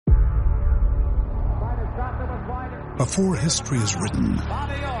Before history is written,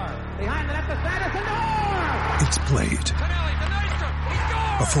 it's played.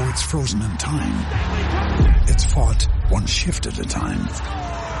 Before it's frozen in time, it's fought one shift at a time.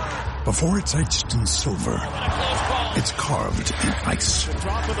 Before it's etched in silver, it's carved in ice.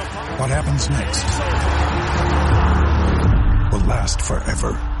 What happens next will last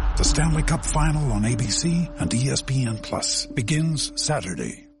forever. The Stanley Cup Final on ABC and ESPN Plus begins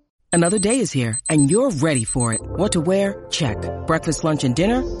Saturday. Another day is here, and you're ready for it. What to wear? Check. Breakfast, lunch, and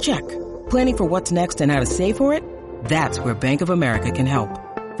dinner? Check. Planning for what's next and how to save for it? That's where Bank of America can help.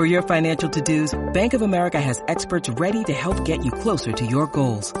 For your financial to-dos, Bank of America has experts ready to help get you closer to your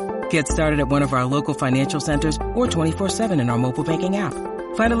goals. Get started at one of our local financial centers or 24/7 in our mobile banking app.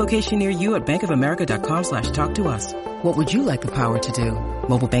 Find a location near you at bankofamerica.com/talktous. What would you like the power to do?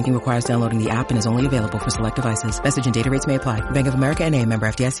 Mobile banking requires downloading the app and is only available for select devices. Message and data rates may apply. Bank of America N.A., member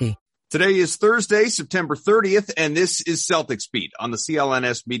FDIC. Today is Thursday, September 30th, and this is Celtics Beat on the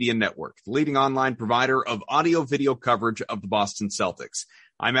CLNS Media Network, the leading online provider of audio-video coverage of the Boston Celtics.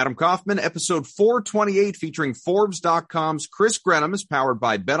 I'm Adam Kaufman. Episode 428 featuring Forbes.com's Chris Grenham is powered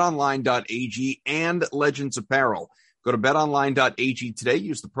by BetOnline.ag and Legends Apparel. Go to BetOnline.ag today.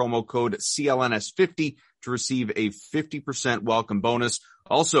 Use the promo code CLNS50 to receive a 50% welcome bonus.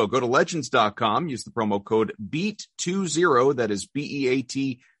 Also, go to Legends.com. Use the promo code BEAT20, that is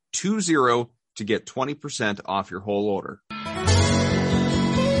BEAT20, to get 20% off your whole order.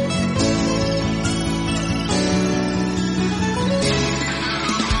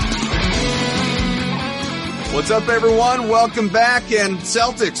 What's up, everyone? Welcome back, and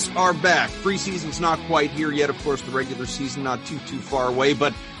Celtics are back. Preseason's not quite here yet. Of course, the regular season not too far away,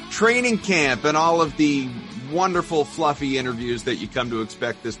 but training camp and all of the wonderful, fluffy interviews that you come to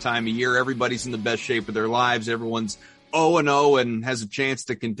expect this time of year. Everybody's in the best shape of their lives. Everyone's 0-0 and has a chance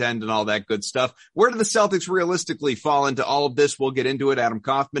to contend and all that good stuff. Where do the Celtics realistically fall into all of this? We'll get into it. Adam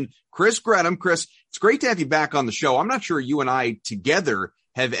Kaufman, Chris Grenham. Chris, it's great to have you back on the show. I'm not sure you and I together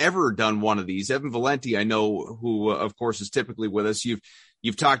have ever done one of these. Evan Valenti, I know, who of course is typically with us. You've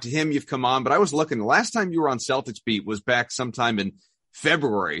talked to him, you've come on, but I was looking, the last time you were on Celtics Beat was back sometime in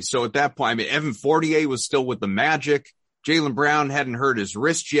February. So at that point, I mean, Evan Fournier was still with the Magic. Jaylen Brown hadn't hurt his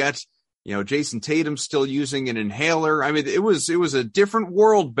wrist yet. You know, Jason Tatum's still using an inhaler. I mean, it was a different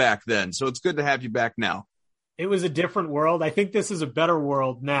world back then. So it's good to have you back now. It was a different world. I think this is a better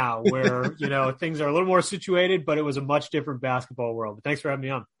world now where, you know, things are a little more situated, but it was a much different basketball world. But thanks for having me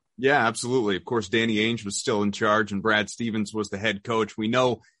on. Yeah, absolutely. Of course, Danny Ainge was still in charge and Brad Stevens was the head coach. We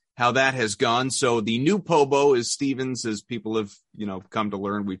know how that has gone. So the new Pobo is Stevens, as people have, you know, come to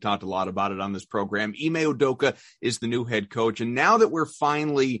learn. We've talked a lot about it on this program. Ime Udoka is the new head coach. And now that we're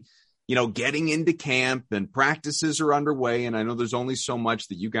finally, you know, getting into camp and practices are underway. And I know there's only so much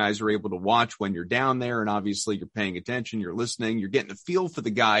that you guys are able to watch when you're down there. And obviously you're paying attention, you're listening, you're getting a feel for the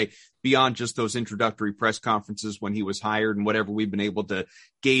guy beyond just those introductory press conferences when he was hired and whatever we've been able to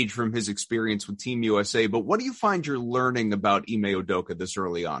gauge from his experience with Team USA. But what do you find you're learning about Ime Udoka this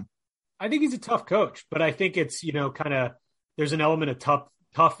early on? I think he's a tough coach, but I think it's, you know, kind of, there's an element of tough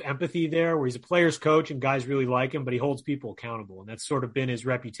empathy there where he's a player's coach and guys really like him, but he holds people accountable. And that's sort of been his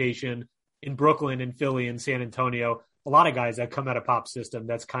reputation in Brooklyn and Philly and San Antonio. A lot of guys that come out of Pop system,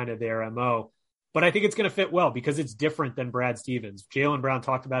 that's kind of their MO. But I think it's going to fit well because it's different than Brad Stevens. Jaylen Brown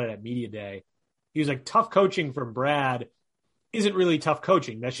talked about it at Media Day. He was like, tough coaching from Brad isn't really tough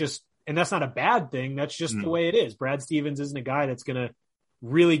coaching. That's just, and that's not a bad thing. That's just the way it is. Brad Stevens isn't a guy that's going to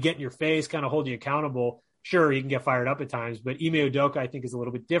really get in your face, kind of hold you accountable. Sure, he can get fired up at times, but Ime Udoka, I think, is a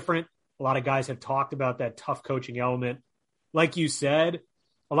little bit different. A lot of guys have talked about that tough coaching element. Like you said,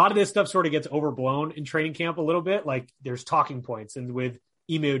 a lot of this stuff sort of gets overblown in training camp a little bit. Like there's talking points, and with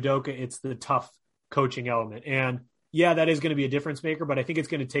Ime Udoka, it's the tough coaching element. And yeah, that is going to be a difference maker, but I think it's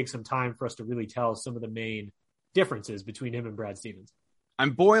going to take some time for us to really tell some of the main differences between him and Brad Stevens.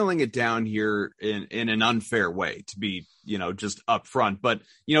 I'm boiling it down here in an unfair way to be, you know, just upfront. But,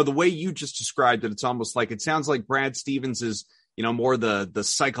 you know, the way you just described it, it's almost like, it sounds like Brad Stevens is, you know, more the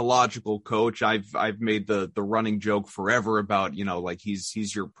psychological coach. I've made the running joke forever about, you know, like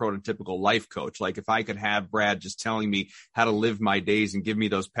he's your prototypical life coach. Like if I could have Brad just telling me how to live my days and give me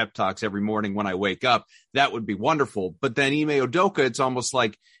those pep talks every morning when I wake up, that would be wonderful. But then Ime Udoka, it's almost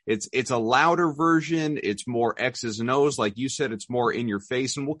like it's a louder version. It's more X's and O's. Like you said, it's more in your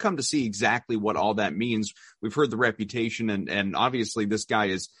face, and we'll come to see exactly what all that means. We've heard the reputation, and obviously this guy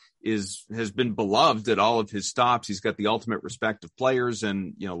has been beloved at all of his stops. He's got the ultimate respect of players,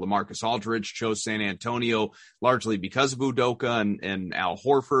 and, you know, LaMarcus Aldridge chose San Antonio largely because of Udoka, and Al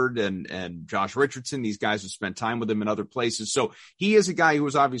Horford and Josh Richardson. These guys have spent time with him in other places. So he is a guy who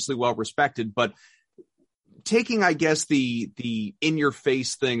is obviously well respected, but taking, I guess, the in your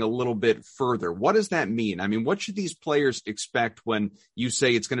face thing a little bit further, what does that mean? I mean, what should these players expect when you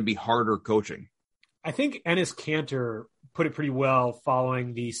say it's going to be harder coaching? I think Enes Kanter put it pretty well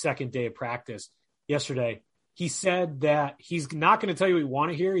following the second day of practice yesterday. He said that he's not going to tell you what you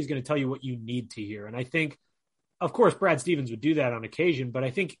want to hear. He's going to tell you what you need to hear. And I think, of course, Brad Stevens would do that on occasion, but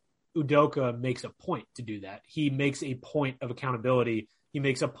I think Udoka makes a point to do that. He makes a point of accountability. He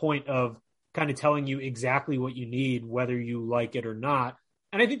makes a point of kind of telling you exactly what you need, whether you like it or not.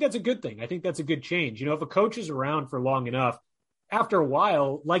 And I think that's a good thing. I think that's a good change. You know, if a coach is around for long enough, after a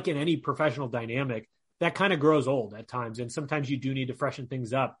while, like in any professional dynamic, that kind of grows old at times. And sometimes you do need to freshen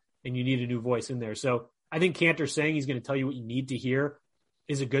things up and you need a new voice in there. So I think Kanter saying he's going to tell you what you need to hear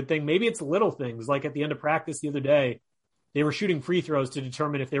is a good thing. Maybe it's little things like at the end of practice the other day, they were shooting free throws to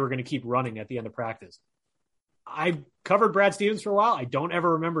determine if they were going to keep running at the end of practice. I covered Brad Stevens for a while. I don't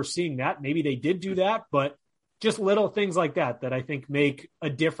ever remember seeing that. Maybe they did do that, but just little things like that I think make a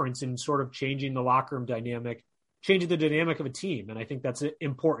difference in sort of changing the locker room dynamic, changing the dynamic of a team. And I think that's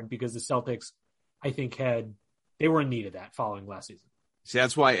important because the Celtics, I think, they were in need of that following last season. See,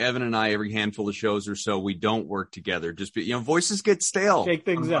 that's why Evan and I, every handful of shows or so, we don't work together. Just, voices get stale. Shake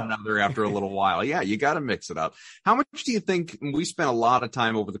things up. Another after a little while. Yeah, you got to mix it up. How much do you think, we spent a lot of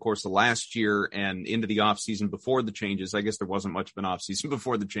time over the course of last year and into the offseason before the changes. I guess there wasn't much of an offseason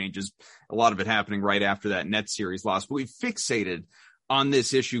before the changes. A lot of it happening right after that Nets series loss. But we fixated on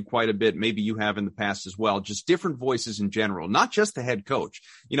this issue quite a bit. Maybe you have in the past as well. Just different voices in general, not just the head coach.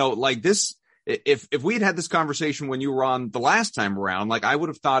 Like this. If we had this conversation when you were on the last time around, like I would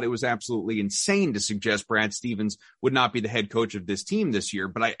have thought it was absolutely insane to suggest Brad Stevens would not be the head coach of this team this year,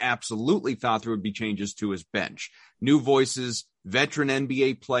 but I absolutely thought there would be changes to his bench. New voices, veteran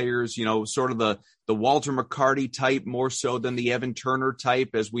NBA players, sort of the Walter McCarty type more so than the Evan Turner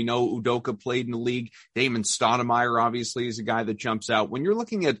type. As we know, Udoka played in the league. Damon Stoudemire obviously is a guy that jumps out. When you're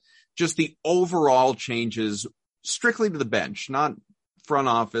looking at just the overall changes strictly to the bench, not front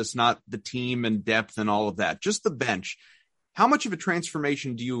office, not the team and depth and all of that, just the bench. How much of a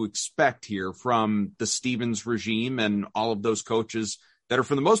transformation do you expect here from the Stevens regime and all of those coaches that are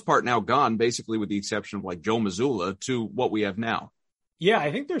for the most part now gone, basically with the exception of like Joe Mazzulla, to what we have now? Yeah,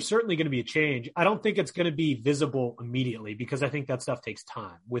 I think there's certainly going to be a change. I don't think it's going to be visible immediately because I think that stuff takes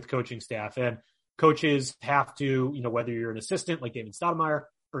time with coaching staff, and coaches have to, whether you're an assistant like Damon Stoudemire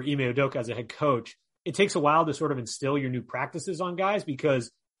or Ime Udoka as a head coach, it takes a while to sort of instill your new practices on guys,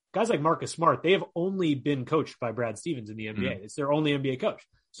 because guys like Marcus Smart, they have only been coached by Brad Stevens in the NBA. Mm-hmm. It's their only NBA coach.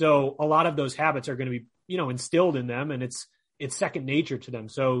 So a lot of those habits are going to be, instilled in them, and it's second nature to them.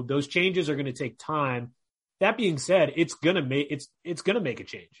 So those changes are going to take time. That being said, it's going to make a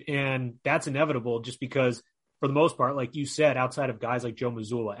change, and that's inevitable just because for the most part, like you said, outside of guys like Joe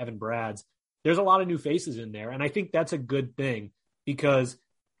Mazzulla, Evan Brads, there's a lot of new faces in there. And I think that's a good thing because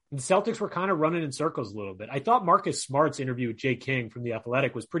the Celtics were kind of running in circles a little bit. I thought Marcus Smart's interview with Jay King from The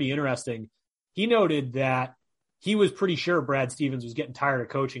Athletic was pretty interesting. He noted that he was pretty sure Brad Stevens was getting tired of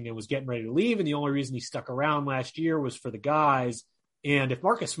coaching and was getting ready to leave. And the only reason he stuck around last year was for the guys. And if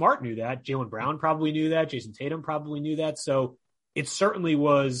Marcus Smart knew that, Jaylen Brown probably knew that, Jason Tatum probably knew that. So it certainly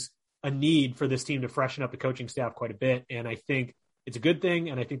was a need for this team to freshen up the coaching staff quite a bit. And I think it's a good thing.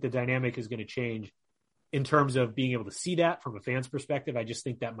 And I think the dynamic is going to change in terms of being able to see that from a fan's perspective. I just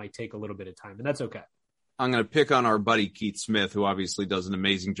think that might take a little bit of time, and that's okay. I'm going to pick on our buddy Keith Smith, who obviously does an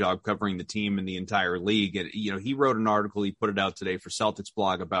amazing job covering the team and the entire league. And, he wrote an article, he put it out today for Celtics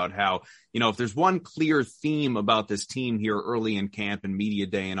blog about how, if there's one clear theme about this team here early in camp and media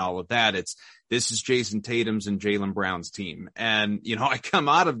day and all of that, this is Jason Tatum's and Jaylen Brown's team. And, I come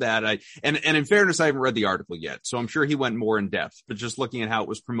out of that. And in fairness, I haven't read the article yet, so I'm sure he went more in depth, but just looking at how it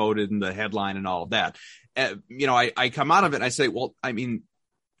was promoted and the headline and all of that, I come out of it and I say, well,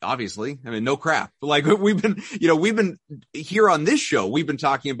 obviously, no crap. Like we've been here on this show, we've been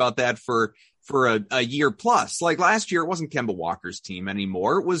talking about that for a year plus. Like last year, it wasn't Kemba Walker's team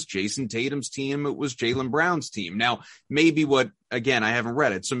anymore. It was Jason Tatum's team. It was Jaylen Brown's team. Now, maybe again, I haven't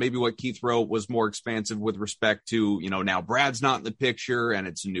read it, so maybe what Keith wrote was more expansive with respect to, now Brad's not in the picture and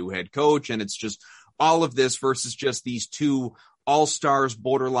it's a new head coach and it's just all of this versus just these two all-stars,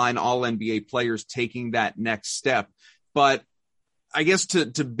 borderline all-NBA players taking that next step. But I guess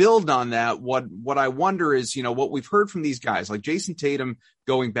to build on that, what I wonder is, what we've heard from these guys like Jason Tatum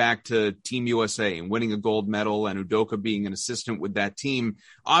going back to Team USA and winning a gold medal and Udoka being an assistant with that team.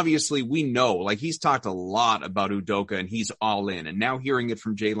 Obviously, we know, like he's talked a lot about Udoka and he's all in. And now hearing it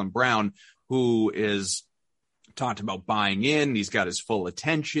from Jaylen Brown, who is talked about buying in, he's got his full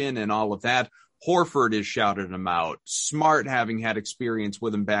attention and all of that. Horford has shouted him out. Smart, having had experience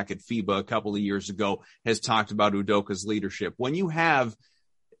with him back at FIBA a couple of years ago, has talked about Udoka's leadership. When you have,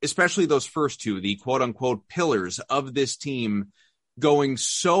 especially those first two, the quote-unquote pillars of this team, going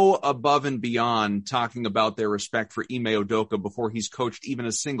so above and beyond talking about their respect for Ime Udoka before he's coached even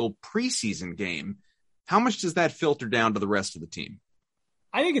a single preseason game, how much does that filter down to the rest of the team?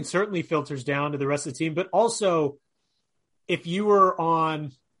 I think it certainly filters down to the rest of the team, but also if you were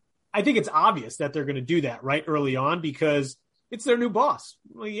on, I think it's obvious that they're going to do that right early on because it's their new boss.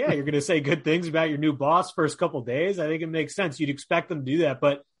 Well, yeah, you're going to say good things about your new boss first couple of days. I think it makes sense. You'd expect them to do that,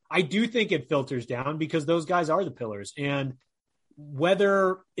 but I do think it filters down because those guys are the pillars. And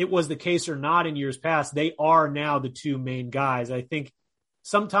whether it was the case or not in years past, they are now the two main guys. I think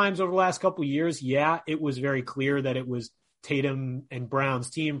sometimes over the last couple of years, yeah, it was very clear that it was Tatum and Brown's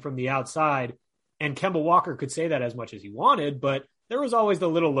team from the outside. And Kemba Walker could say that as much as he wanted, but there was always the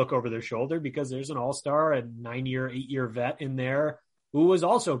little look over their shoulder because there's an all-star, a 9-year, 8-year vet in there who was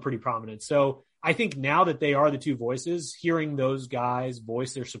also pretty prominent. So I think now that they are the two voices, hearing those guys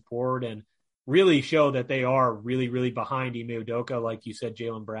voice their support and really show that they are really, really behind Ime Udoka. Like you said,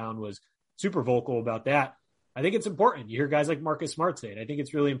 Jaylen Brown was super vocal about that. I think it's important. You hear guys like Marcus Smart say it. I think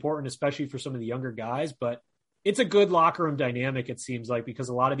it's really important, especially for some of the younger guys, but it's a good locker room dynamic, it seems like, because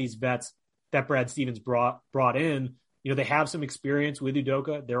a lot of these vets that Brad Stevens brought in, they have some experience with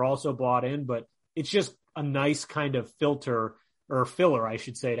Udoka. They're also bought in, but it's just a nice kind of filter or filler, I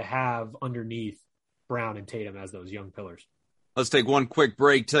should say, to have underneath Brown and Tatum as those young pillars. Let's take one quick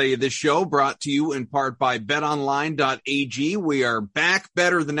break. Tell you this show brought to you in part by betonline.ag. We are back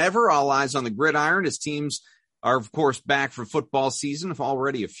better than ever. All eyes on the gridiron as teams are, of course, back for football season.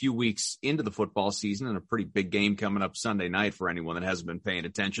 Already a few weeks into the football season and a pretty big game coming up Sunday night for anyone that hasn't been paying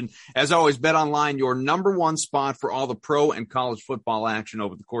attention. As always, BetOnline, your number one spot for all the pro and college football action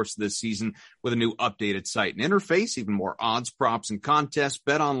over the course of this season with a new updated site and interface, even more odds, props, and contests.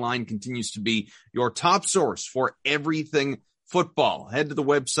 BetOnline continues to be your top source for everything football. Head to the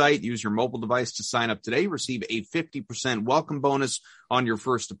website, use your mobile device to sign up today, receive a 50% welcome bonus on your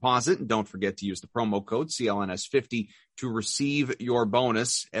first deposit. And don't forget to use the promo code CLNS50 to receive your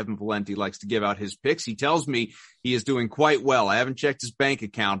bonus. Evan Valenti likes to give out his picks. He tells me he is doing quite well. I haven't checked his bank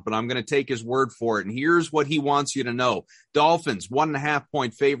account, but I'm going to take his word for it. And here's what he wants you to know. Dolphins,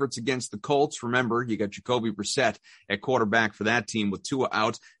 1.5-point favorites against the Colts. Remember, you got Jacoby Brissett at quarterback for that team with Tua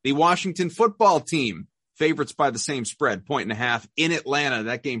out. The Washington football team, favorites by the same spread, 1.5 in Atlanta.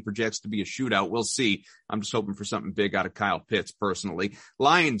 That game projects to be a shootout. We'll see. I'm just hoping for something big out of Kyle Pitts personally.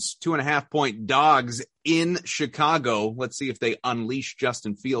 Lions, 2.5-point dogs in Chicago. Let's see if they unleash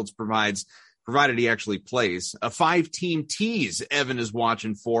Justin Fields provided he actually plays. A 5-team tease Evan is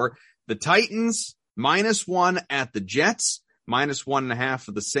watching for. The Titans, -1 at the Jets, -1.5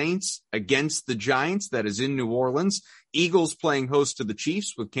 for the Saints against the Giants. That is in New Orleans. Eagles playing host to the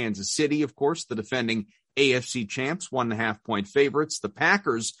Chiefs with Kansas City, of course, the defending AFC champs, 1.5-point favorites. The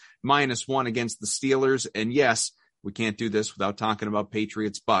Packers, -1 against the Steelers. And yes, we can't do this without talking about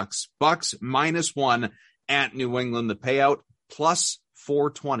Patriots Bucks. Bucks, -1 at New England. The payout,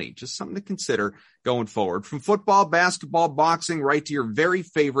 +420. Just something to consider going forward. From football, basketball, boxing, right to your very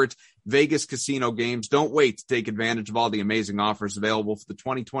favorite Vegas casino games. Don't wait to take advantage of all the amazing offers available for the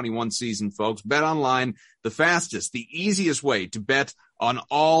 2021 season, folks. BetOnline, the fastest, the easiest way to bet on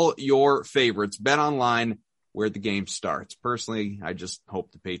all your favorites. BetOnline, where the game starts. Personally, I just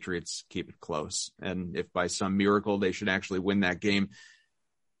hope the Patriots keep it close. And if by some miracle they should actually win that game,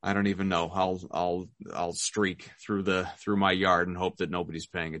 I don't even know. I'll streak through my yard and hope that nobody's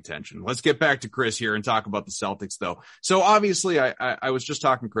paying attention. Let's get back to Chris here and talk about the Celtics though. So obviously I was just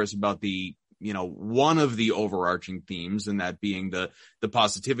talking to Chris about the, one of the overarching themes, and that being the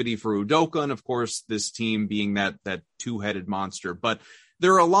positivity for Udoka. And of course this team being that two-headed monster, but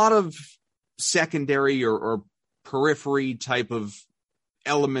there are a lot of secondary or periphery type of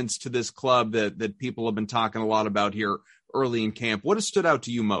elements to this club that people have been talking a lot about here early in camp. What has stood out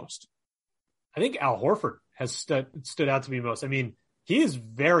to you most? I think Al Horford has stood out to me most. I mean, he is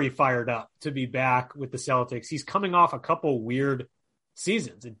very fired up to be back with the Celtics. He's coming off a couple weird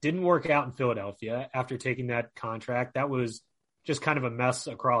seasons. It didn't work out in Philadelphia after taking that contract. That was just kind of a mess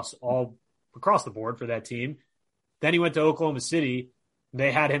across the board for that team. Then he went to Oklahoma City.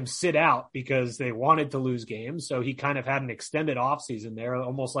 They had him sit out because they wanted to lose games. So he kind of had an extended offseason there,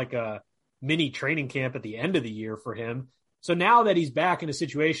 almost like a mini training camp at the end of the year for him. So now that he's back in a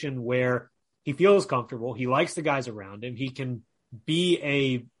situation where he feels comfortable, he likes the guys around him, he can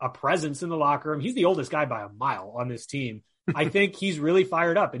be a presence in the locker room. He's the oldest guy by a mile on this team. I think he's really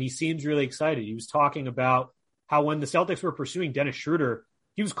fired up and he seems really excited. He was talking about how when the Celtics were pursuing Dennis Schroeder,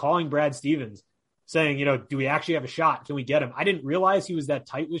 he was calling Brad Stevens saying, do we actually have a shot? Can we get him? I didn't realize he was that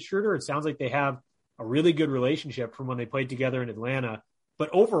tight with Schroeder. It sounds like they have a really good relationship from when they played together in Atlanta. But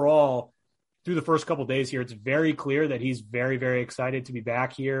overall, through the first couple of days here, it's very clear that he's very, very excited to be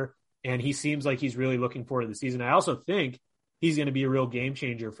back here. And he seems like he's really looking forward to the season. I also think he's going to be a real game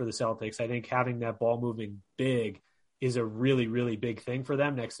changer for the Celtics. I think having that ball moving big is a really, really big thing for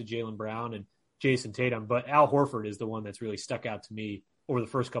them next to Jaylen Brown and Jason Tatum. But Al Horford is the one that's really stuck out to me over the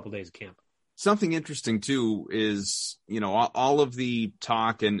first couple of days of camp. Something interesting, too, is, all of the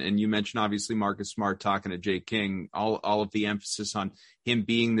talk, and you mentioned, obviously, Marcus Smart talking to Jay King, all of the emphasis on him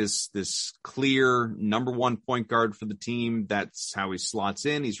being this clear number one point guard for the team. That's how he slots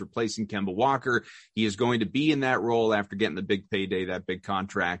in. He's replacing Kemba Walker. He is going to be in that role after getting the big payday, that big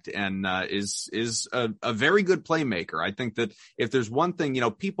contract, and is a very good playmaker. I think that if there's one thing,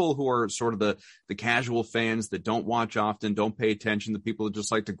 people who are sort of the casual fans that don't watch often, don't pay attention, the people that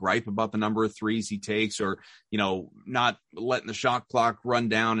just like to gripe about the number of threes he takes, or not letting the shot clock run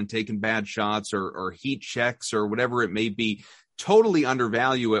down and taking bad shots, or heat checks, or whatever it may be, totally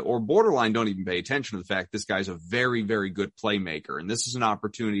undervalue it, or borderline don't even pay attention to the fact this guy's a very, very good playmaker. And this is an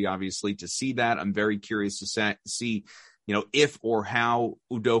opportunity, obviously, to see that. I'm very curious to see if or how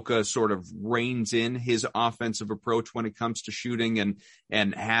Udoka sort of reins in his offensive approach when it comes to shooting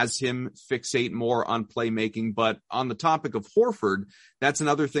and has him fixate more on playmaking. But on the topic of Horford, that's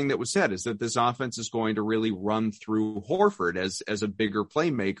another thing that was said, is that this offense is going to really run through Horford as a bigger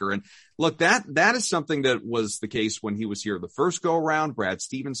playmaker. And look, that is something that was the case when he was here the first go around. Brad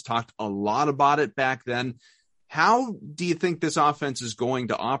Stevens talked a lot about it back then. How do you think this offense is going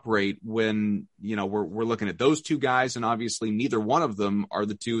to operate when, we're looking at those two guys, and obviously neither one of them are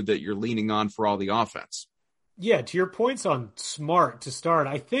the two that you're leaning on for all the offense? Yeah, to your points on Smart to start,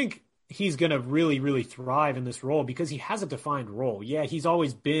 I think he's going to really, really thrive in this role because he has a defined role. Yeah, he's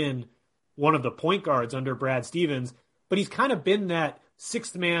always been one of the point guards under Brad Stevens, but he's kind of been that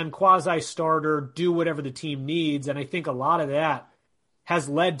sixth man, quasi-starter, do whatever the team needs. And I think a lot of that has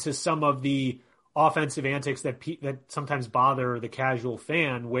led to some of the offensive antics that sometimes bother the casual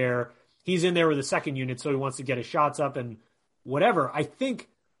fan, where he's in there with the second unit, so he wants to get his shots up and whatever. I think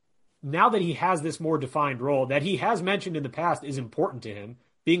now that he has this more defined role that he has mentioned in the past is important to him,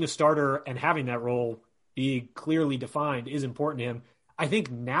 being a starter and having that role be clearly defined is important to him. I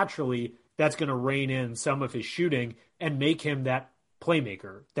think naturally that's going to rein in some of his shooting and make him that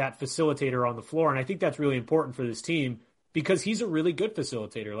playmaker, that facilitator on the floor. And I think that's really important for this team because he's a really good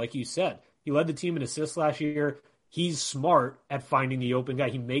facilitator, like you said. He led the team in assists last year. He's smart at finding the open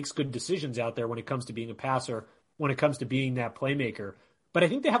guy. He makes good decisions out there when it comes to being a passer, when it comes to being that playmaker. But I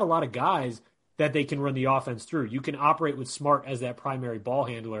think they have a lot of guys that they can run the offense through. You can operate with Smart as that primary ball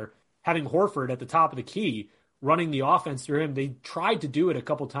handler. Having Horford at the top of the key, running the offense through him. They tried to do it a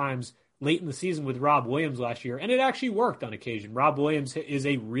couple times late in the season with Rob Williams last year, and it actually worked on occasion. Rob Williams is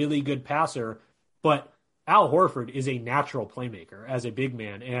a really good passer, but Al Horford is a natural playmaker as a big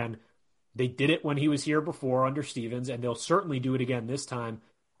man, and they did it when he was here before under Stevens, and they'll certainly do it again this time.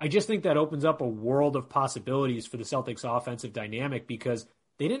 I just think that opens up a world of possibilities for the Celtics offensive dynamic because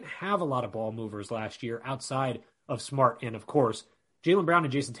they didn't have a lot of ball movers last year outside of Smart. And, of course, Jaylen Brown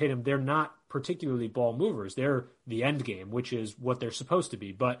and Jason Tatum, they're not particularly ball movers. They're the end game, which is what they're supposed to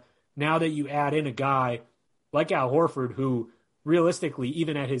be. But now that you add in a guy like Al Horford, who realistically,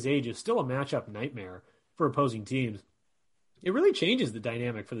 even at his age, is still a matchup nightmare for opposing teams, it really changes the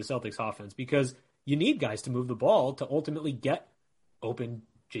dynamic for the Celtics offense because you need guys to move the ball to ultimately get open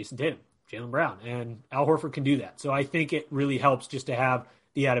Jason Tatum, Jaylen Brown, and Al Horford can do that. So I think it really helps just to have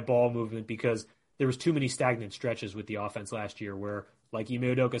the added ball movement because there was too many stagnant stretches with the offense last year where, like Ime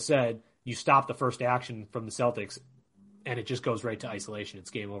Udoka said, you stop the first action from the Celtics and it just goes right to isolation.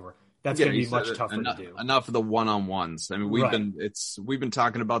 It's game over. That's going to be much tougher to do. Enough of the one-on-ones. I mean, we've been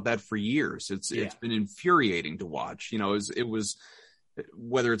talking about that for years. It's been infuriating to watch. It was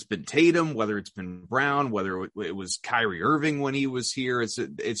whether it's been Tatum, whether it's been Brown, whether it was Kyrie Irving when he was here. It's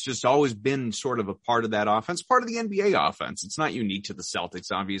just always been sort of a part of that offense, part of the NBA offense. It's not unique to the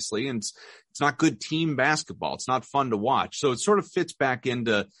Celtics, obviously, and it's not good team basketball. It's not fun to watch. So it sort of fits back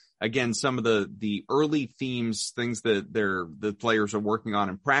into, again, some of the early themes, things that the players are working on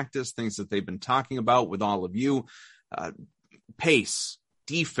in practice, things that they've been talking about with all of you, pace,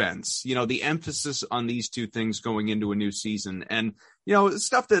 defense, the emphasis on these two things going into a new season, and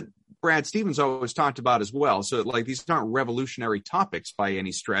stuff that Brad Stevens always talked about as well. So like these aren't revolutionary topics by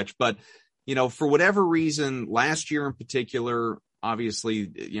any stretch, but for whatever reason, last year in particular, obviously,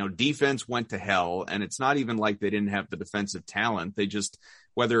 defense went to hell, and it's not even like they didn't have the defensive talent. They just,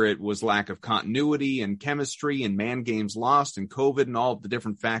 whether it was lack of continuity and chemistry and man games lost and COVID and all of the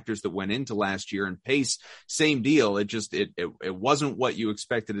different factors that went into last year, and pace, same deal. It just, it wasn't what you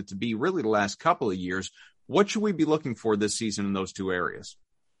expected it to be really the last couple of years. What should we be looking for this season in those two areas?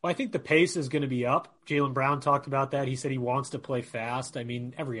 Well, I think the pace is going to be up. Jaylen Brown talked about that. He said he wants to play fast. I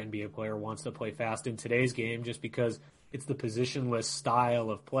mean, every NBA player wants to play fast in today's game just because it's the positionless style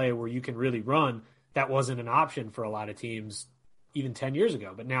of play where you can really run. That wasn't an option for a lot of teams even 10 years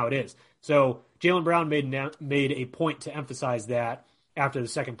ago, but now it is. So Jaylen Brown made a point to emphasize that after the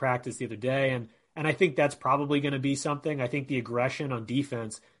second practice the other day, and I think that's probably going to be something. I think the aggression on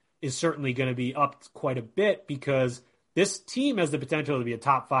defense is certainly going to be up quite a bit because this team has the potential to be a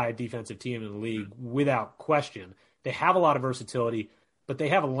top 5 defensive team in the league without question. They have a lot of versatility, but they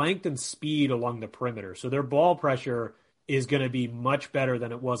have length and speed along the perimeter. So their ball pressure is going to be much better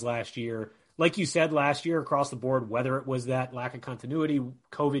than it was last year. Like you said, last year across the board, whether it was that lack of continuity,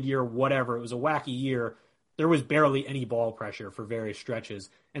 COVID year, whatever, it was a wacky year. There was barely any ball pressure for various stretches,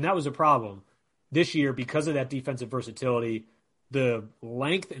 and that was a problem. This year, because of that defensive versatility, the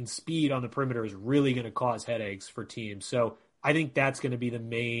length and speed on the perimeter is really going to cause headaches for teams. So I think that's going to be the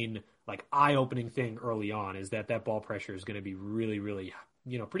main eye-opening thing early on, is that ball pressure is going to be really, really,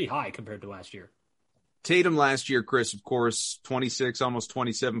 pretty high compared to last year. Tatum last year, Chris, of course, 26, almost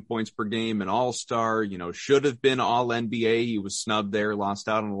 27 points per game, an all-star, should have been all NBA. He was snubbed there, lost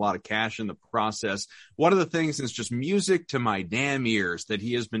out on a lot of cash in the process. One of the things is just music to my damn ears that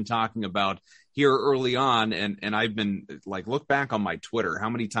he has been talking about here early on. And I've been look back on my Twitter,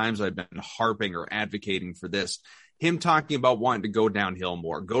 how many times I've been harping or advocating for this. Him talking about wanting to go downhill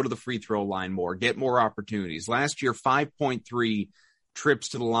more, go to the free throw line more, get more opportunities. Last year, 5.3 trips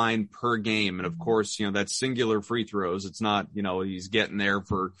to the line per game. And of course, that's singular free throws. It's not, he's getting there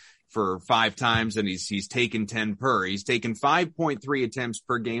for 5 times and he's taken 10 per. He's taken 5.3 attempts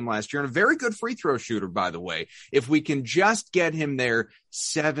per game last year, and a very good free throw shooter, by the way. If we can just get him there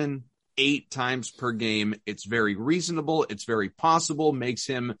 7-8 times per game, it's very reasonable. It's very possible, makes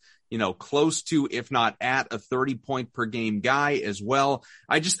him, close to, if not at, a 30-point per game guy as well.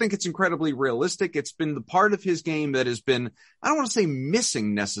 I just think it's incredibly realistic. It's been the part of his game that has been, I don't want to say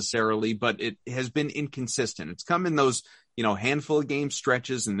missing necessarily, but it has been inconsistent. It's come in those, handful of game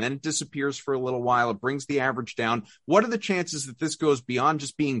stretches, and then it disappears for a little while. It brings the average down. What are the chances that this goes beyond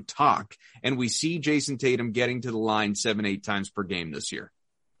just being talk, and we see Jason Tatum getting to the line 7-8 times per game this year?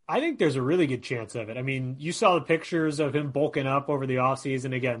 I think there's a really good chance of it. I mean, you saw the pictures of him bulking up over the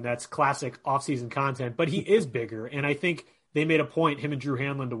offseason. Again, that's classic offseason content, but he is bigger. And I think they made a point, him and Drew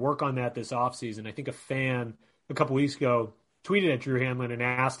Hanlen, to work on that this offseason. I think a fan a couple weeks ago tweeted at Drew Hanlen and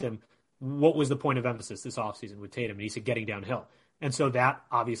asked him, what was the point of emphasis this offseason with Tatum? And he said, getting downhill. And so that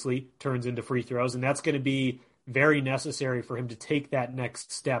obviously turns into free throws, and that's going to be very necessary for him to take that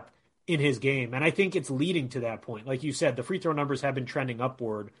next step in his game. And I think it's leading to that point. Like you said, the free throw numbers have been trending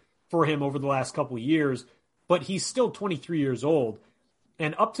upward for him over the last couple of years, but he's still 23 years old.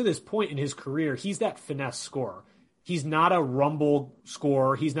 And up to this point in his career, he's that finesse scorer. He's not a rumble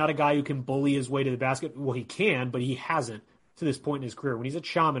scorer. He's not a guy who can bully his way to the basket. Well, he can, but he hasn't to this point in his career. When he's at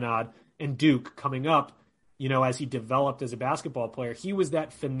Chaminade and Duke coming up, as he developed as a basketball player, he was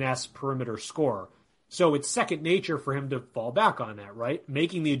that finesse perimeter scorer. So it's second nature for him to fall back on that, right?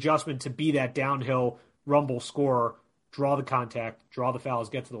 Making the adjustment to be that downhill rumble scorer, draw the contact, draw the fouls,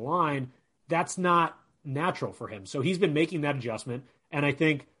 get to the line. That's not natural for him. So he's been making that adjustment, and I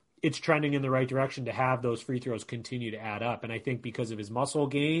think it's trending in the right direction to have those free throws continue to add up. And I think because of his muscle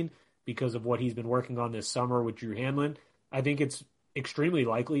gain, because of what he's been working on this summer with Drew Hanlen, I think it's extremely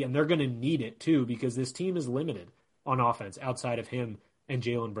likely, and they're going to need it too, because this team is limited on offense outside of him and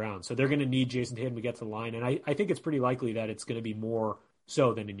Jaylen Brown. So they're going to need Jason Tatum to get to the line, and I think it's pretty likely that it's going to be more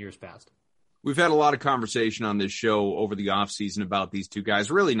so than in years past. We've had a lot of conversation on this show over the offseason about these two guys.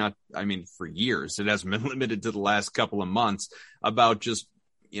 Really not, for years. It hasn't been limited to the last couple of months, about just,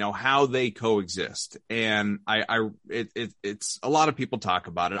 how they coexist. And it's a lot of people talk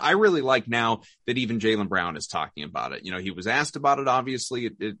about it. I really like now that even Jaylen Brown is talking about it. He was asked about it, obviously,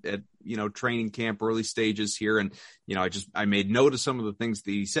 at training camp, early stages here. And, I made note of some of the things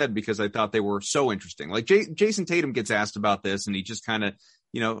that he said because I thought they were so interesting. Like Jason Tatum gets asked about this, and he just kind of,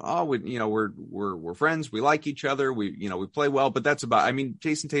 we're friends. We like each other. We play well, but that's about,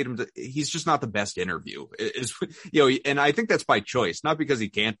 Jason Tatum, he's just not the best interview and I think that's by choice, not because he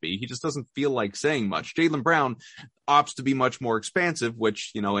can't be. He just doesn't feel like saying much. Jaylen Brown opts to be much more expansive,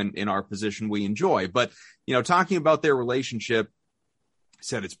 which, in our position we enjoy, but, talking about their relationship,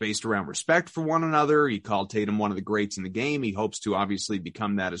 said it's based around respect for one another. He called Tatum one of the greats in the game. He hopes to obviously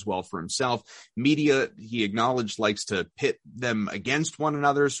become that as well for himself. Media, he acknowledged, likes to pit them against one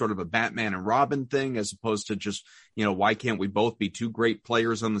another, sort of a Batman and Robin thing, as opposed to just, why can't we both be two great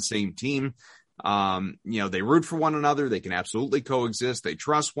players on the same team? They root for one another. They can absolutely coexist. They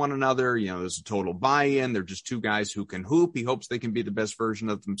trust one another. There's a total buy-in. They're just two guys who can hoop. He hopes they can be the best version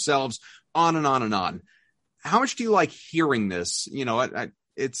of themselves, on and on and on. How much do you like hearing this?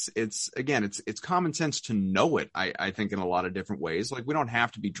 It's common sense to know it. I think in a lot of different ways. Like, we don't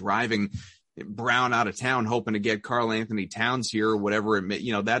have to be driving Brown out of town hoping to get Karl Anthony Towns here or whatever it may,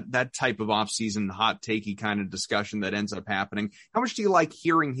 that type of offseason hot takey kind of discussion that ends up happening. How much do you like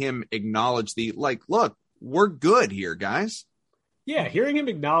hearing him acknowledge look, we're good here, guys? Yeah, hearing him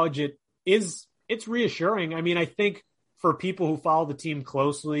acknowledge it's reassuring. I mean, I think for people who follow the team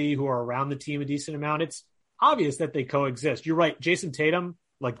closely, who are around the team a decent amount, it's obvious that they coexist. You're right. Jason Tatum,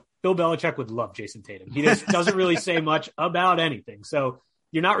 Bill Belichick would love Jason Tatum. He just doesn't really say much about anything. So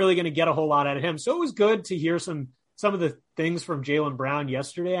you're not really going to get a whole lot out of him. So it was good to hear some of the things from Jaylen Brown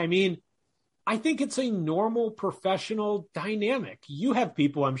yesterday. I mean, I think it's a normal professional dynamic. You have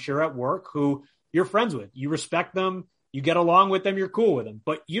people, I'm sure, at work who you're friends with. You respect them. You get along with them. You're cool with them.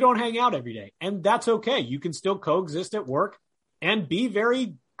 But you don't hang out every day. And that's okay. You can still coexist at work and be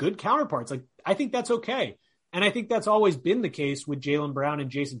very good counterparts. I think that's okay. And I think that's always been the case with Jaylen Brown and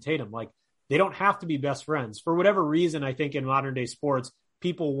Jason Tatum. They don't have to be best friends. For whatever reason, I think in modern day sports,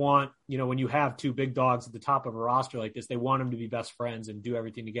 people want, when you have two big dogs at the top of a roster like this, they want them to be best friends and do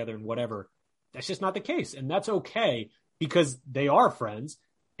everything together and whatever. That's just not the case. And that's okay because they are friends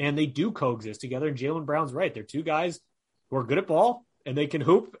and they do coexist together. And Jaylen Brown's right. They're two guys who are good at ball and they can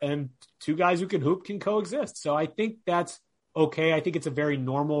hoop, and two guys who can hoop can coexist. So I think that's okay. I think it's a very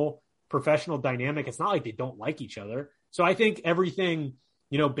normal professional dynamic. It's not like they don't like each other. So I think everything,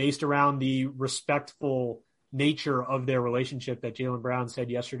 based around the respectful nature of their relationship that Jaylen Brown said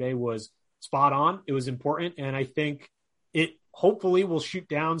yesterday was spot on. It was important. And I think it hopefully will shoot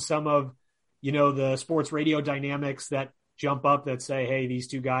down some of, the sports radio dynamics that jump up that say, hey, these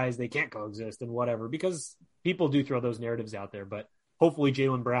two guys, they can't coexist and whatever, because people do throw those narratives out there. But hopefully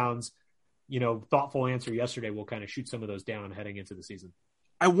Jaylen Brown's, thoughtful answer yesterday will kind of shoot some of those down heading into the season.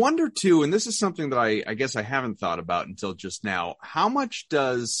 I wonder too, and this is something that I guess I haven't thought about until just now, how much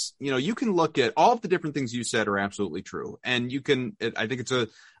does, you can look at all of the different things you said are absolutely true. And I think it's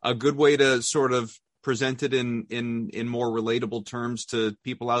a good way to sort of present it in more relatable terms to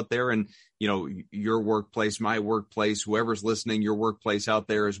people out there. And, your workplace, my workplace, whoever's listening, your workplace out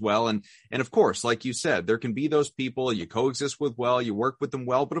there as well. And of course, like you said, there can be those people you coexist with well, you work with them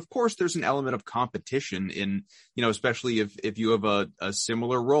well, but of course there's an element of competition in, especially if you have a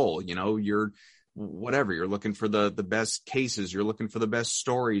similar role, you're looking for the best cases, you're looking for the best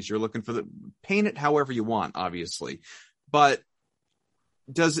stories, you're looking for paint it however you want, obviously. But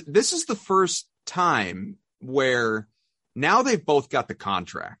this is the first time where now they've both got the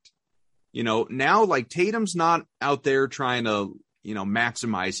contract. Now Tatum's not out there trying to,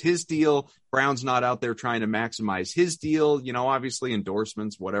 maximize his deal. Brown's not out there trying to maximize his deal. Obviously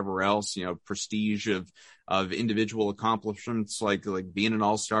endorsements, whatever else, prestige of individual accomplishments, like being an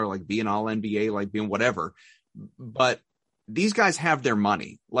all-star, like being all NBA, like being whatever. But these guys have their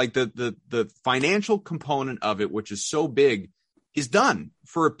money. The financial component of it, which is so big, is done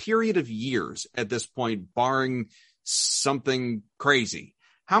for a period of years at this point, barring something crazy.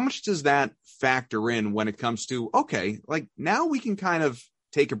 How much does that factor in when it comes to, okay, now we can kind of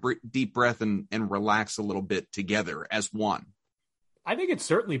take a deep breath and relax a little bit together as one? I think it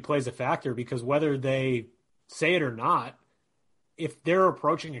certainly plays a factor, because whether they say it or not, if they're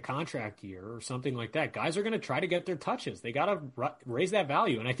approaching a contract year or something like that, guys are going to try to get their touches. They got to raise that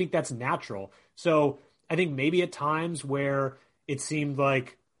value. And I think that's natural. So I think maybe at times where it seemed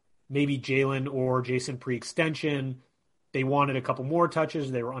like maybe Jaylen or Jason pre-extension, they wanted a couple more touches.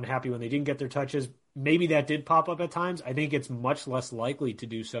 They were unhappy when they didn't get their touches. Maybe that did pop up at times. I think it's much less likely to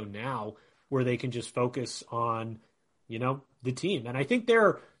do so now, where they can just focus on, the team. And I think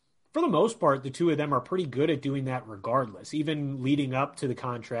for the most part, the two of them are pretty good at doing that regardless. Even leading up to the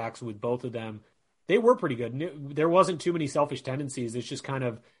contracts with both of them, they were pretty good. There wasn't too many selfish tendencies. It's just kind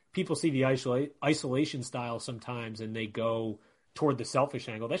of people see the isolation style sometimes and they go toward the selfish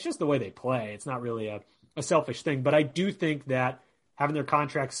angle. That's just the way they play. It's not really a selfish thing. But I do think that having their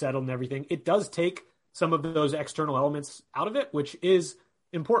contracts settled and everything, it does take some of those external elements out of it, which is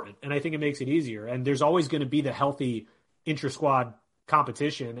important. And I think it makes it easier. And there's always going to be the healthy intra-squad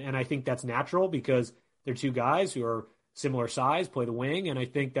competition. And I think that's natural because they're two guys who are similar size, play the wing. And I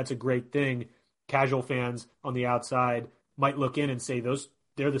think that's a great thing. Casual fans on the outside might look in and say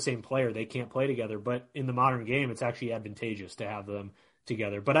they're the same player. They can't play together. But in the modern game, it's actually advantageous to have them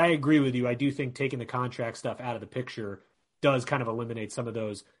together. But I agree with you. I do think taking the contract stuff out of the picture does kind of eliminate some of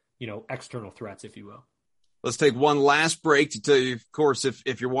those, external threats, if you will. Let's take one last break to tell you, of course,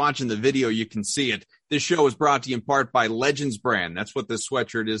 if you're watching the video, you can see it. This show is brought to you in part by Legends Brand. That's what this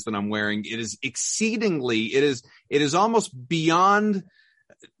sweatshirt is that I'm wearing. It is it is almost beyond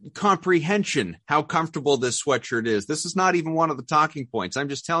comprehension how comfortable this sweatshirt is. This is not even one of the talking points. I'm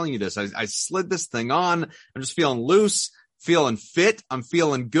just telling you this. I slid this thing on. I'm just feeling loose, feeling fit. I'm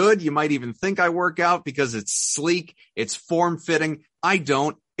feeling good. You might even think I work out because it's sleek. It's form-fitting. I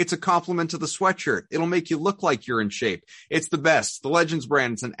don't. It's a compliment to the sweatshirt. It'll make you look like you're in shape. It's the best. The Legends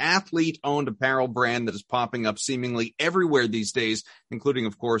Brand. It's an athlete-owned apparel brand that is popping up seemingly everywhere these days, including,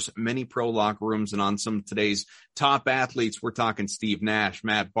 of course, many pro locker rooms. And on some of today's top athletes, we're talking Steve Nash,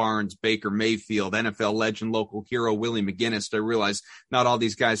 Matt Barnes, Baker Mayfield, NFL legend, local hero, Willie McGinnis. I realize not all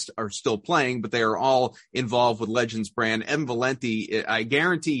these guys are still playing, but they are all involved with Legends Brand. Evan Valenti, I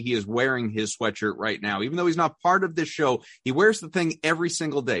guarantee he is wearing his sweatshirt right now. Even though he's not part of this show, he wears the thing every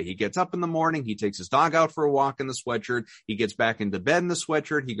single day. He gets up in the morning. He takes his dog out for a walk in the sweatshirt. He gets back into bed in the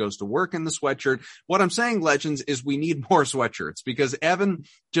sweatshirt. He goes to work in the sweatshirt. What I'm saying, Legends, is we need more sweatshirts because Evan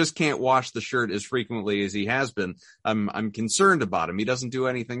just can't wash the shirt as frequently as he has been. I'm concerned about him. He doesn't do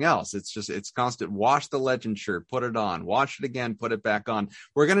anything else. It's constant. Wash the Legend shirt, put it on, wash it again, put it back on.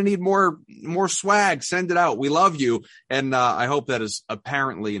 We're going to need more swag. Send it out. We love you. And I hope that is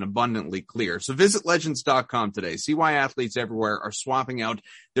apparently and abundantly clear. So visit legends.com today. See why athletes everywhere are swapping out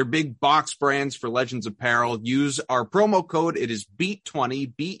their big box brands for Legends apparel. Use our promo code. It is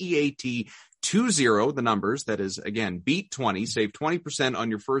BEAT20, BEAT20, the numbers. That is, again, BEAT20. Save 20% on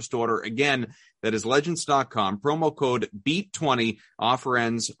your first order. Again, that is legends.com. Promo code BEAT20. Offer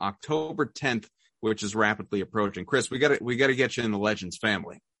ends October 10th, which is rapidly approaching. Chris, we got to get you in the Legends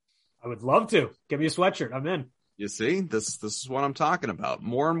family. I would love to. Give me a sweatshirt. I'm in. You see, this is what I'm talking about.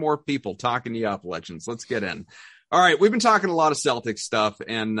 More and more people talking you up, Legends. Let's get in. All right, we've been talking a lot of Celtics stuff,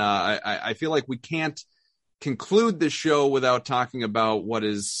 and I feel like we can't conclude this show without talking about what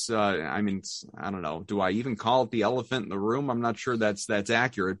is, I don't know, do I even call it the elephant in the room? I'm not sure that's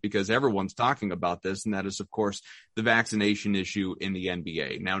accurate because everyone's talking about this, and that is, of course, the vaccination issue in the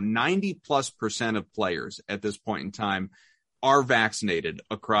NBA. Now, 90+% of players at this point in time are vaccinated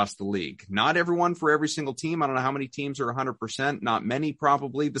across the league. Not everyone for every single team. I don't know how many teams are 100%. Not many,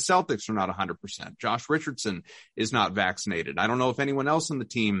 probably. The Celtics are not 100%. Josh Richardson is not vaccinated. I don't know if anyone else on the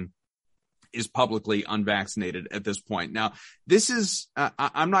team is publicly unvaccinated at this point. Now, this is,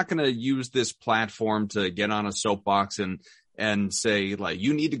 I'm not going to use this platform to get on a soapbox and say, like,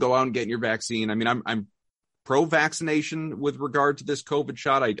 you need to go out and get your vaccine. I mean, I'm pro-vaccination with regard to this COVID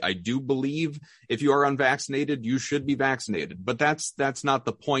shot. I do believe if you are unvaccinated, you should be vaccinated. But that's not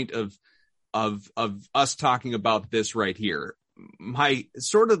the point of us talking about this right here. My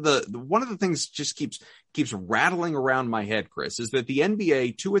sort of one of the things just keeps rattling around my head, Chris, is that the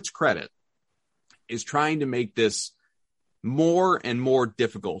NBA, to its credit, is trying to make this more and more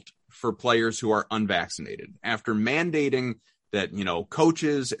difficult for players who are unvaccinated after mandating that,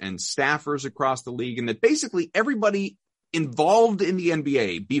 coaches and staffers across the league and that basically everybody involved in the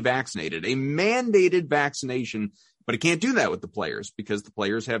NBA be vaccinated, a mandated vaccination, but it can't do that with the players because the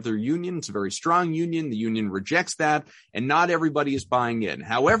players have their union. It's a very strong union. The union rejects that and not everybody is buying in.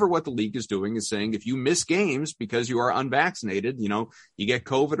 However, what the league is doing is saying if you miss games because you are unvaccinated, you get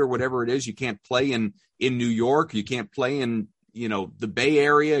COVID or whatever it is, you can't play in New York, you can't play in the Bay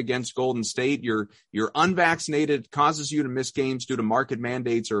Area against Golden State, you're unvaccinated, causes you to miss games due to market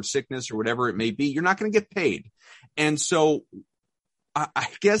mandates or sickness or whatever it may be, you're not going to get paid. And so I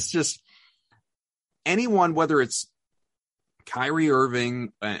guess just anyone, whether it's Kyrie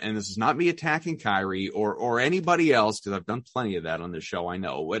Irving, and this is not me attacking Kyrie or anybody else, because I've done plenty of that on this show, I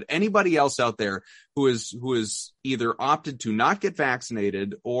know, but anybody else out there who is either opted to not get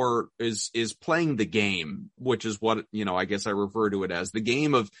vaccinated or is playing the game, which is what, I guess I refer to it as the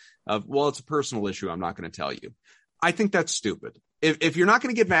game of, well, it's a personal issue. I'm not going to tell you. I think that's stupid. If you're not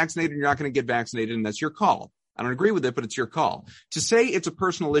going to get vaccinated, you're not going to get vaccinated, and that's your call. I don't agree with it, but it's your call. To say it's a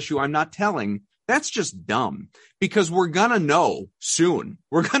personal issue, I'm not telling. That's just dumb because we're going to know soon.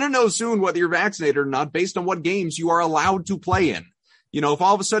 We're going to know soon whether you're vaccinated or not based on what games you are allowed to play in. If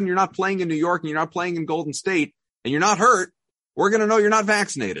all of a sudden you're not playing in New York and you're not playing in Golden State and you're not hurt, we're going to know you're not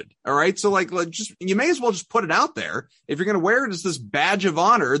vaccinated. All right. So you may as well just put it out there. If you're going to wear it as this badge of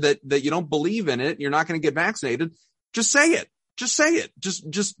honor that you don't believe in it, you're not going to get vaccinated. Just say it. Just say it.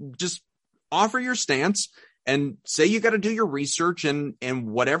 Just offer your stance and say you got to do your research and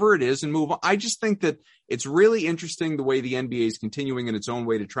whatever it is and move on. I just think that it's really interesting the way the NBA is continuing in its own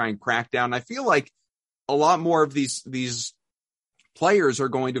way to try and crack down. I feel like a lot more of these players are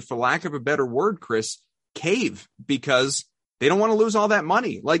going to, for lack of a better word, Chris, cave because they don't want to lose all that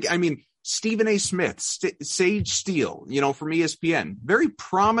money. Like, I mean, Stephen A. Smith, Sage Steele, from ESPN, very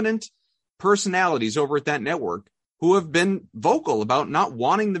prominent personalities over at that network who have been vocal about not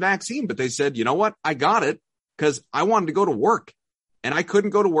wanting the vaccine, but they said, you know what? I got it because I wanted to go to work and I couldn't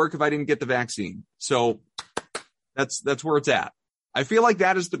go to work if I didn't get the vaccine. So that's where it's at. I feel like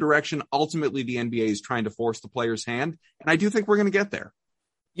that is the direction ultimately the NBA is trying to force the players' hand. And I do think we're going to get there.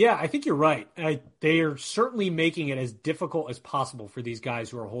 Yeah, I think you're right. They are certainly making it as difficult as possible for these guys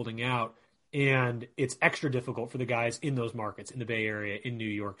who are holding out. And it's extra difficult for the guys in those markets, in the Bay Area, in New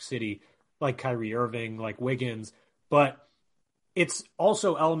York City, like Kyrie Irving, like Wiggins. But it's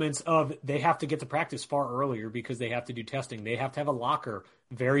also elements of they have to get to practice far earlier because they have to do testing. They have to have a locker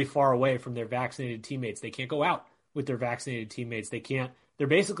very far away from their vaccinated teammates. They can't go out with their vaccinated teammates. They're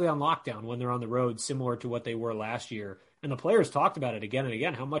basically on lockdown when they're on the road, similar to what they were last year. And the players talked about it again and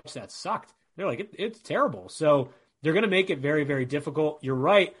again, how much that sucked. They're like, it's terrible. So they're going to make it very, very difficult. You're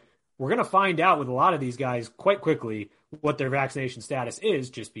right. We're going to find out with a lot of these guys quite quickly what their vaccination status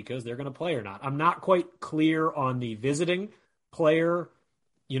is just because they're going to play or not. I'm not quite clear on the visiting player,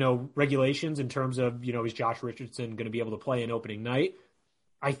 regulations in terms of, is Josh Richardson going to be able to play in opening night?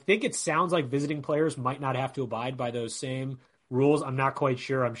 I think it sounds like visiting players might not have to abide by those same rules. I'm not quite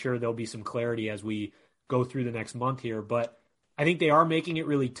sure. I'm sure there'll be some clarity as we go through the next month here, but I think they are making it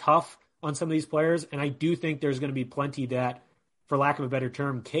really tough on some of these players. And I do think there's going to be plenty that, for lack of a better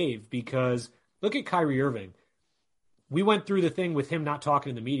term, cave, because look at Kyrie Irving. We went through the thing with him not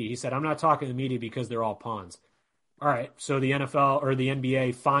talking to the media. He said, I'm not talking to the media because they're all pawns. All right. So the NFL or the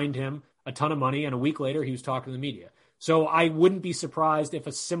NBA fined him a ton of money. And a week later, he was talking to the media. So I wouldn't be surprised if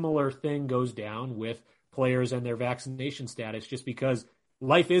a similar thing goes down with players and their vaccination status, just because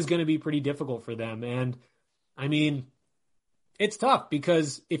life is going to be pretty difficult for them. And I mean, it's tough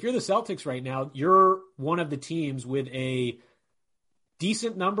because if you're the Celtics right now, you're one of the teams with a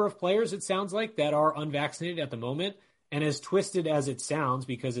decent number of players, it sounds like, that are unvaccinated at the moment. And as twisted as it sounds,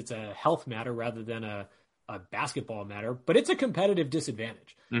 because it's a health matter rather than a basketball matter, but it's a competitive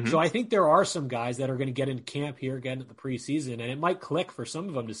disadvantage. Mm-hmm. So I think there are some guys that are going to get into camp here again at the preseason, and it might click for some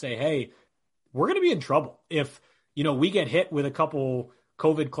of them to say, hey, we're going to be in trouble if, we get hit with a couple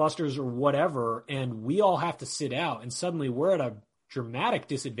COVID clusters or whatever, and we all have to sit out, and suddenly we're at a dramatic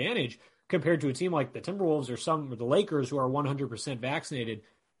disadvantage compared to a team like the Timberwolves or the Lakers who are 100% vaccinated.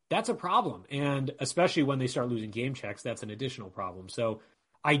 That's a problem. And especially when they start losing game checks, that's an additional problem. So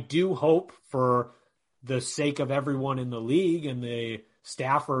I do hope, for the sake of everyone in the league and the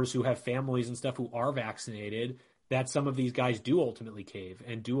staffers who have families and stuff who are vaccinated, that some of these guys do ultimately cave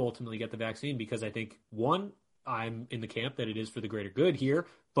and do ultimately get the vaccine, because I think, one, I'm in the camp that it is for the greater good here,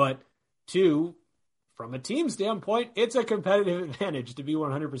 but two, from a team standpoint, it's a competitive advantage to be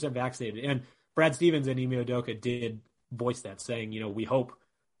 100% vaccinated. And Brad Stevens and Ime Udoka did voice that, saying, we hope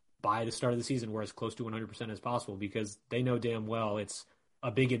by the start of the season we're as close to 100% as possible, because they know damn well it's a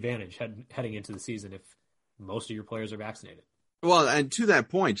big advantage heading into the season if most of your players are vaccinated. Well, and to that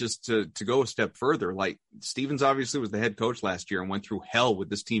point, just to go a step further, like Stevens obviously was the head coach last year and went through hell with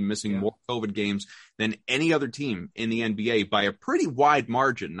this team missing more COVID games than any other team in the NBA by a pretty wide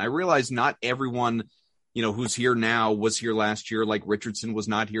margin. And I realize not everyone, who's here now was here last year. Like Richardson was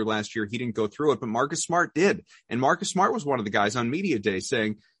not here last year. He didn't go through it, but Marcus Smart did. And Marcus Smart was one of the guys on media day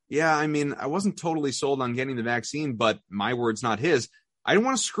saying, yeah, I mean, I wasn't totally sold on getting the vaccine, but my word's not his. I didn't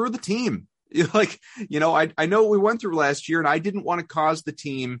want to screw the team. I know what we went through last year, and I didn't want to cause the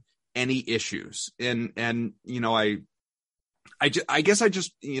team any issues. And I guess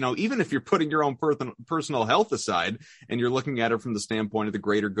even if you're putting your own personal health aside and you're looking at it from the standpoint of the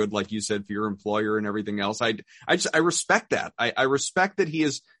greater good, like you said, for your employer and everything else, I respect that. I respect that he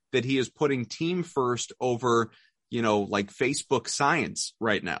is putting team first over, like Facebook science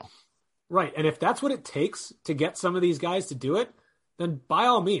right now. Right. And if that's what it takes to get some of these guys to do it, then by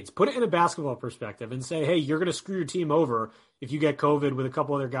all means, put it in a basketball perspective and say, hey, you're going to screw your team over if you get COVID with a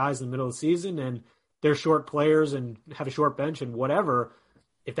couple other guys in the middle of the season and they're short players and have a short bench and whatever.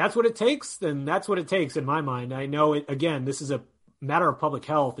 If that's what it takes, then that's what it takes in my mind. I know, again, this is a matter of public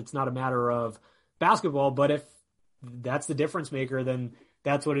health. It's not a matter of basketball, but if that's the difference maker, then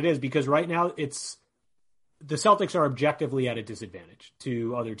that's what it is. Because right now the Celtics are objectively at a disadvantage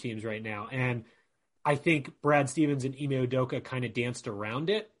to other teams right now. And I think Brad Stevens and Ime Udoka kind of danced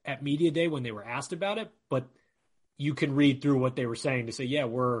around it at Media Day when they were asked about it, but you can read through what they were saying to say, yeah,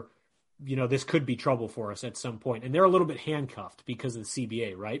 we're this could be trouble for us at some point. And they're a little bit handcuffed because of the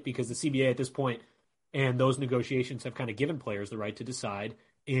CBA, right? Because the CBA at this point and those negotiations have kind of given players the right to decide.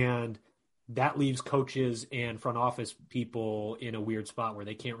 And that leaves coaches and front office people in a weird spot where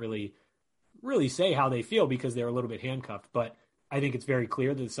they can't really say how they feel because they're a little bit handcuffed. But I think it's very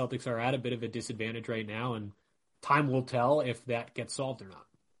clear that the Celtics are at a bit of a disadvantage right now, and time will tell if that gets solved or not.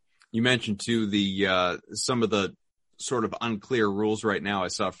 You mentioned too the some of the sort of unclear rules right now. I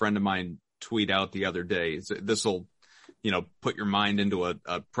saw a friend of mine tweet out the other day. This will, put your mind into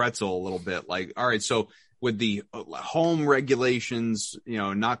a pretzel a little bit. Like, all right, so with the home regulations,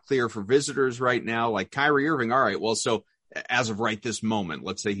 not clear for visitors right now, like Kyrie Irving. All right, well, so as of right this moment,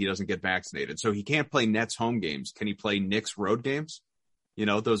 let's say he doesn't get vaccinated, so he can't play Nets home games. Can he play Knicks road games?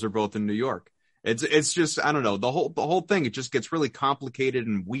 Those are both in New York. It's just, I don't know, the whole thing. It just gets really complicated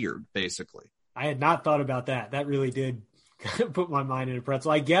and weird, basically. I had not thought about that. That really did put my mind in a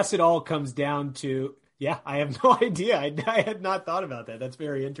pretzel. I guess it all comes down to, I have no idea. I had not thought about that. That's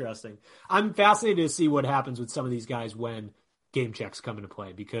very interesting. I'm fascinated to see what happens with some of these guys when game checks come into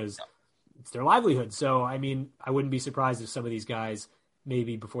play, because it's their livelihood. So, I mean, I wouldn't be surprised if some of these guys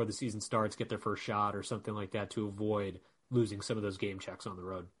maybe before the season starts get their first shot or something like that to avoid losing some of those game checks on the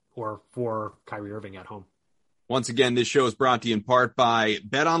road, or for Kyrie Irving at home. Once again, this show is brought to you in part by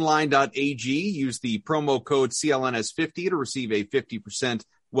betonline.ag. Use the promo code CLNS50 to receive a 50%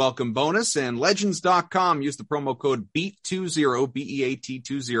 welcome bonus. And legends.com, use the promo code BEAT20,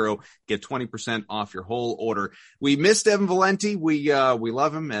 BEAT20, get 20% off your whole order. We missed Evan Valenti. We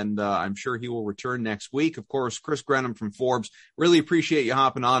love him, and I'm sure he will return next week. Of course, Chris Grenham from Forbes. Really appreciate you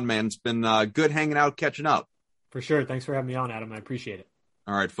hopping on, man. It's been good hanging out, catching up. For sure. Thanks for having me on, Adam. I appreciate it.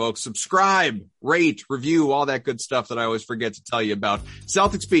 All right, folks, subscribe, rate, review, all that good stuff that I always forget to tell you about.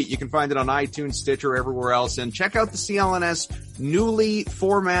 Celtics Beat, you can find it on iTunes, Stitcher, everywhere else. And check out the CLNS newly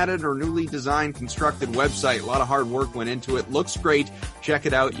formatted or newly designed, constructed website. A lot of hard work went into it. Looks great. Check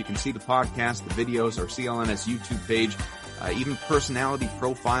it out. You can see the podcast, the videos, our CLNS YouTube page, even personality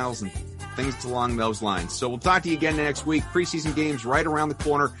profiles and things along those lines. So we'll talk to you again next week. Preseason games right around the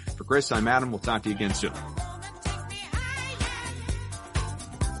corner. For Chris, I'm Adam. We'll talk to you again soon.